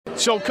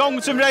So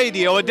Congleton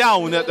Radio are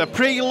down at the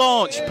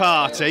pre-launch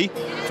party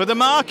for the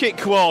Market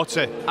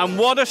Quarter, and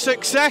what a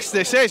success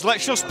this is.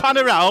 Let's just pan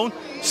around,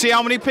 see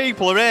how many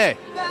people are here.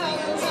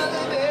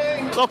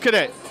 Look at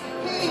it.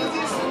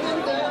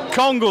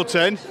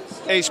 Congleton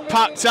is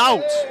packed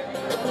out.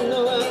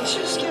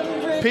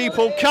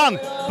 People can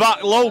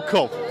back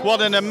local.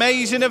 What an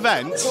amazing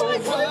event.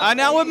 And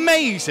how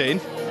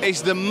amazing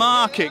is the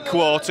Market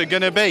Quarter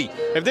going to be?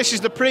 If this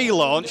is the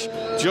pre-launch,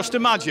 just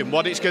imagine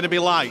what it's going to be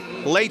like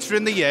later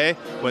in the year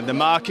when the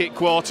Market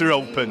Quarter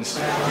opens.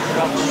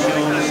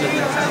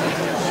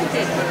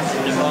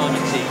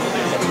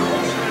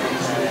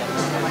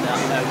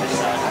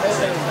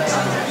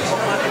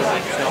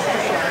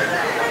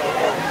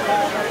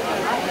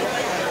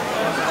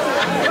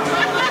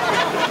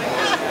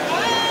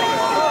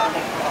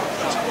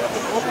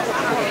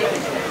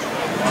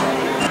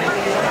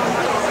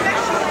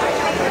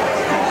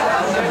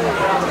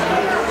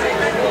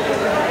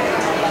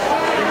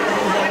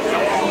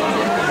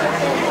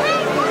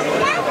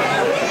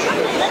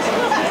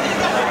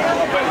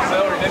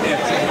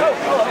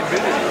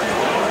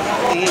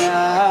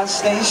 I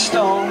stay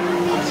stoned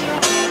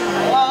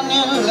on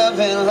your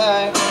loving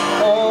light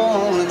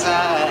all the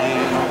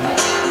time.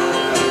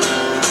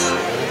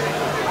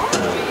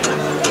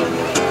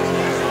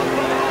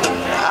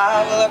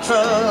 I've looked for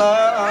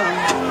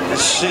love in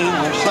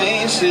single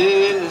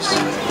places.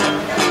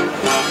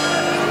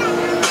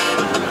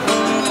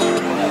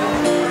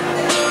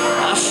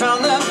 I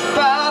found the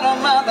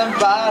bottom of the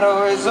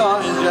bottle is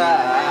on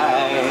dry.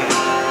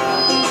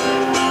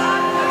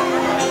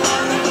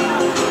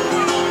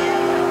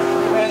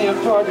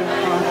 Pardon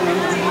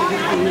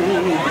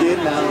me, did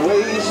not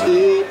waste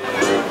it.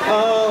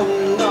 Oh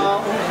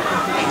no,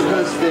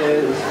 'cause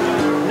there's